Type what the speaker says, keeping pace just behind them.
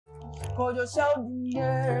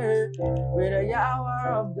Sheldon with a hour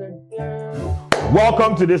of the day.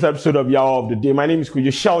 Welcome to this episode of Hour of the Day. My name is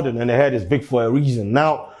Kwadwo Sheldon, and the head is big for a reason.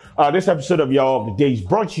 Now, this episode of Hour of the Day is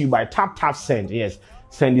brought to you by Tap Send. Yes,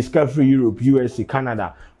 send Discovery Europe, USA,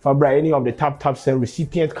 Canada. For any of the Tap Send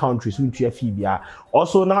recipient countries,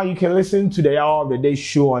 also now you can listen to the Hour of the Day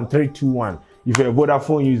show on 321. If you're a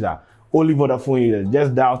Vodafone user, only Vodafone user,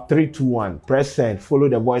 just dial 321, press send, follow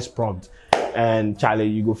the voice prompt, and Charlie,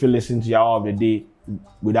 you go feel listen to the Hour of the Day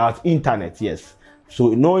without internet. Yes, so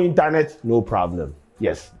no internet, no problem.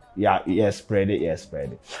 Yes, spread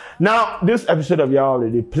it. Now, this episode of the Hour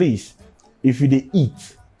of the Day, please, if you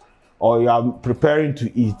eat or you are preparing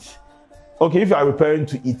to eat, okay, if you are preparing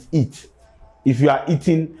to eat. If you are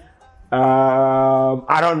eating,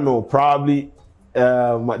 I don't know, probably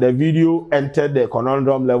the video entered the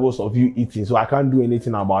conundrum levels of you eating, so I can't do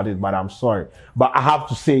anything about it, but I'm sorry. But I have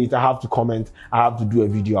to say it, I have to comment, I have to do a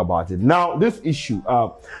video about it. Now, this issue,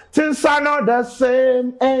 things are not the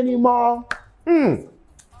same anymore.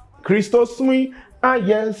 Christos me,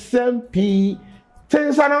 ISMP.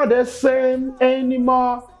 Things are not the same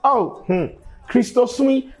anymore. Christos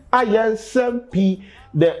me, ISMP.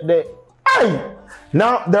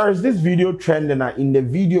 Now there is this video trending, and in the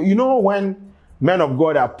video, you know, when men of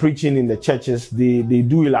God are preaching in the churches, they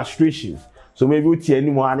do illustrations. So maybe maybe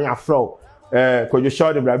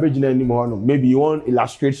you want to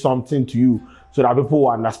illustrate something to you so that people will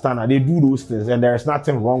understand, and they do those things, and there is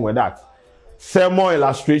nothing wrong with that. Say more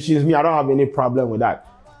illustrations, I don't have any problem with that.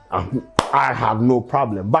 I have no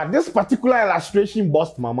problem. But this particular illustration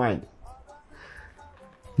bust my mind.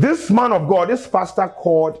 This man of God, this pastor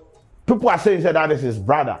called, people are saying that is his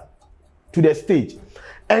brother, to the stage.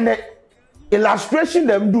 And the illustration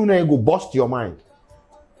them do now go bust your mind.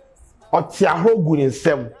 Or tiaho good in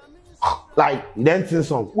sem. Like dancing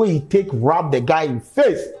song where he rub the guy in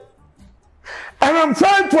face. And I'm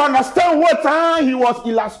trying to understand what time he was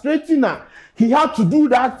illustrating now. He had to do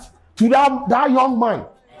that to that young man.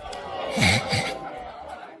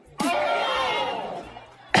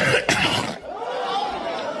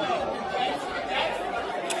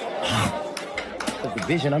 The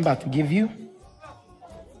vision I'm about to give you,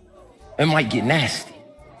 it might get nasty.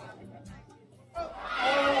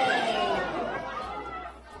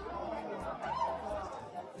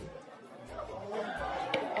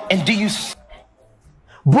 And do you,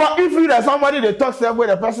 bro, if you there's somebody that talks that way,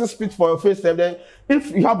 the person spits for your face, then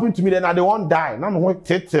if it happened to me, then I don't want to die. Now what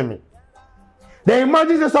take me. Then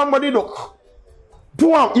imagine that somebody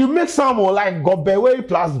you make someone like Gobewe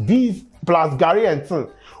plus bees plus Gary and things.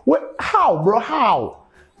 How, bro? How?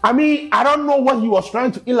 I mean, I don't know what he was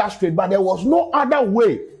trying to illustrate, but there was no other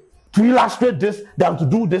way to illustrate this than to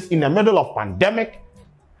do this in the middle of pandemic.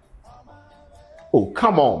 Oh,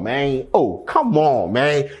 come on, man.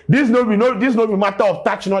 This no be matter of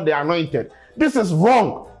touching not the anointed. This is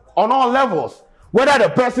wrong on all levels. Whether the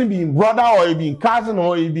person being brother or he being cousin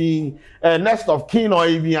or he being next of kin or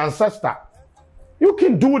he being ancestor. You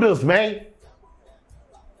can do this, man.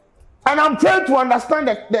 And I'm trying to understand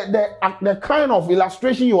the kind of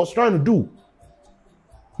illustration he was trying to do.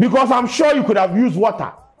 Because I'm sure you could have used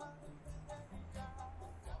water.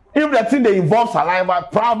 If the thing that involves saliva,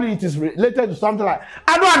 probably it is related to something like,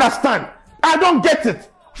 I don't understand. I don't get it.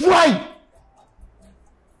 Why?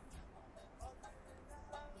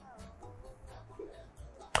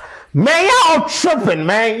 Man, y'all tripping,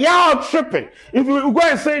 man. Y'all tripping. If you go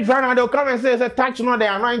and say it right now, they'll come and say, touch not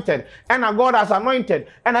the anointed. And God has anointed.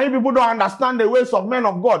 And you people don't understand the ways of men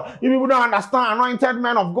of God. You people don't understand anointed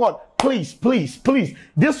men of God. Please.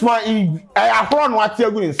 This one, I heard what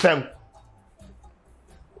you're going to say.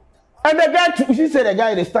 And the guy, she said the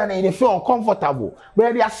guy, they stand and they feel uncomfortable.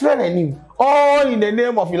 But they are swearing him. All in the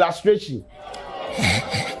name of illustration.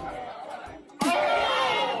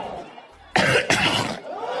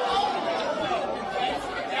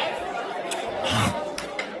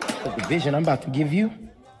 the vision I'm about to give you,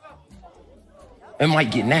 it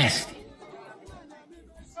might get nasty.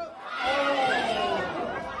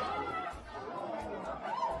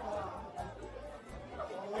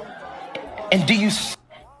 And do you...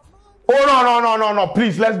 Oh, no.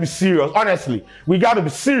 Please, let's be serious. Honestly, we got to be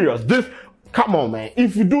serious. Come on, man.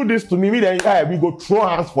 If you do this to me, then we go throw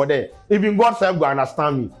hands for that. Even God self will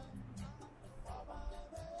understand me.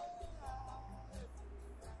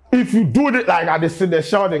 If you do it like I see the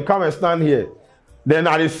Sheldon come and stand here, then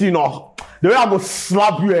I see no. The way I go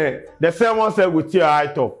slap you, the same one said with your eye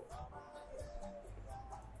top.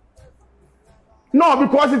 No,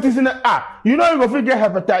 because it is in the you know you go figure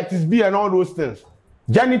hepatitis B and all those things.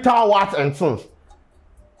 Genital warts and things.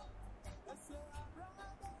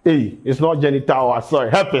 Hey, it's not genital warts, sorry,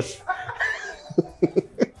 herpes.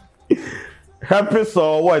 herpes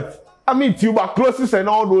or what? I mean tuberculosis and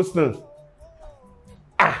all those things.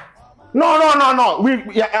 No.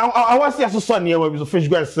 I want to see a son here where we fish.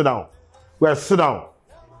 Go and sit down. Go and sit down.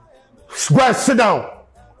 Go and sit down.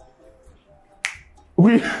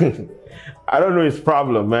 I don't know his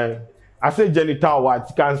problem, man. I say genital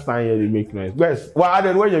what can't stand here to make noise. Yes. Well, I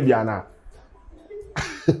don't know where you be now.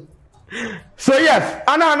 So yes,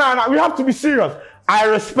 no. We have to be serious. I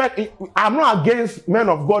respect it. I'm not against men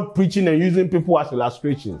of God preaching and using people as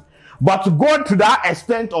illustrations, but to go to that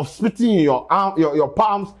extent of spitting in your arm, your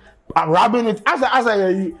palms, and rubbing it as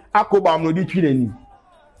I akobam no di twini.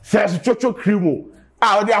 Says chocho cremo.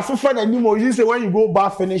 They are so fun anymore. You say when you go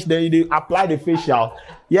bath finish, then they apply the facial.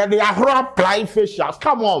 Yeah, they are applying facials.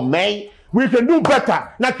 Come on, man. We can do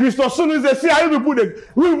better. Now, Christos, soon as they see how people they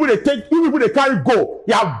carry go.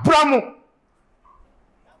 Yeah, bramo.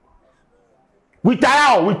 We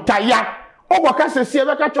tire. Oh, what can I say?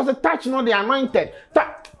 I can just touch on the anointed.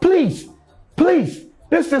 Please.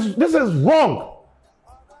 This is wrong.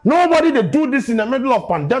 Nobody they do this in the middle of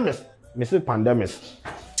pandemic. Me say pandemic.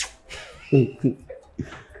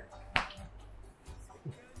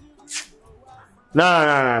 No.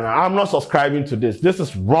 I'm not subscribing to this. This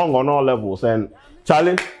is wrong on all levels. And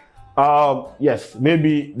Charlie, yes,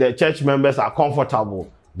 maybe the church members are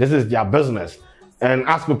comfortable. This is their business. And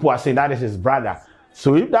as people are saying, that is his brother.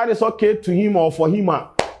 So if that is okay to him or for him,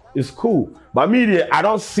 it's cool. But me, I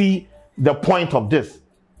don't see the point of this.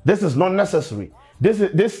 This is not necessary. This to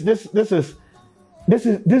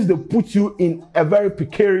put you in a very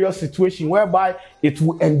precarious situation whereby it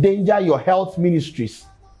will endanger your health ministries.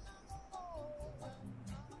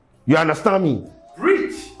 You understand me?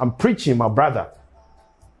 Preach. I'm preaching, my brother.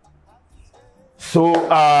 So,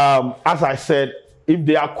 as I said, if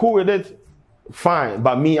they are cool with it, fine.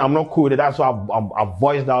 But me, I'm not cool with it. That's why I've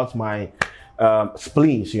voiced out my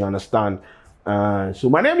spleens. You understand? So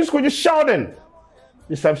my name is Kwadwo Sheldon.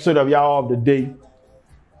 This episode of Y'all of the Day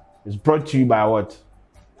is brought to you by what?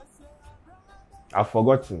 I've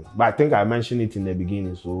forgotten, but I think I mentioned it in the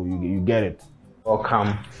beginning, so you get it.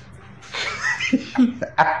 Welcome.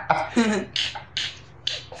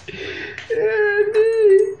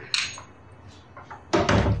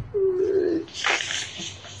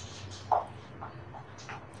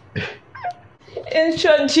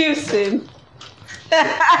 Introducing.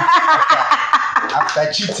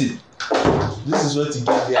 After cheating. This is what you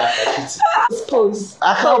get there after cheating. Pose.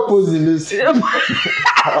 I can't pose the loose.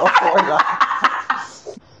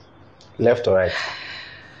 Left or right?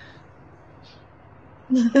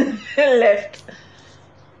 Left.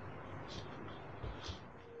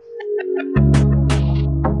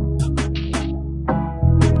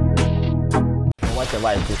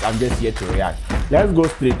 Whatever it is, I'm just here to react. Let's go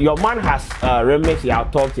straight. Your man has remix.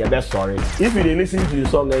 I'll talk to you. Best sorry. If you listen to the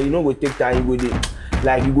song, you know, go take time. You go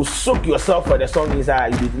like you go soak yourself for the song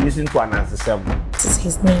inside. You listen to an answer 7. What is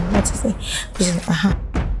his name? What is it?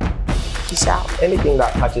 Anything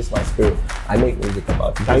that catches my spirit, I make music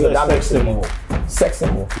about it. Can you that makes it more sex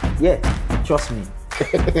symbol? Yeah, trust me.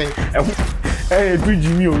 Hey,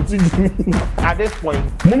 Jimmy. At this point,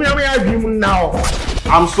 now.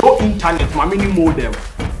 I'm so internet, my mini modem.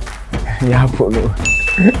 Yeah, Polo.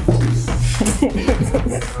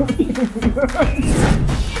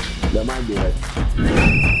 The man be right.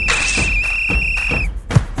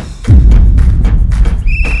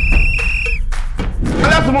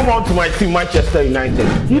 Let's move on to my team, Manchester United.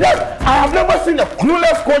 I have never seen a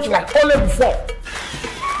clueless coach like Ole before.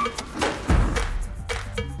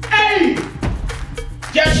 Hey!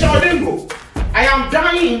 Sheldon, I am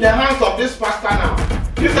dying in the hands of this pastor now.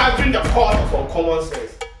 This has been the call for common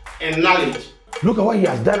sense and knowledge. Look at what he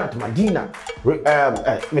has done at Medina.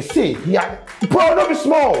 Messi, bro, don't be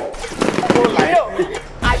small. Don't lie. No,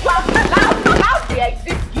 I don't allow they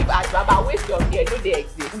exist. Give Adwaba, waste your hair, no they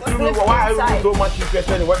exist. Why are you so much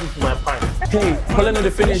interested in what is my pint? Hey, calling on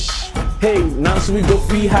the finish. Hey, now so we go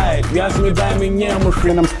free hide. We ask me diamond, yeah, I'm a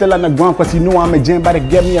friend. I'm still on the ground cause you know I'm a gem, but they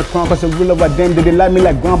get me a crown cause I rule over them. They like me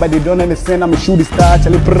like ground, but they don't understand I'm a shooting star. We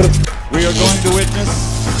are going to witness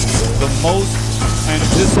the most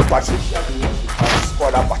anticipated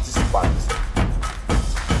Squad participants.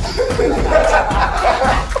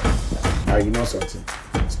 You know something?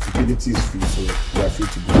 Stupidity is free, so you are free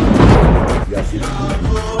to go. You are free to go.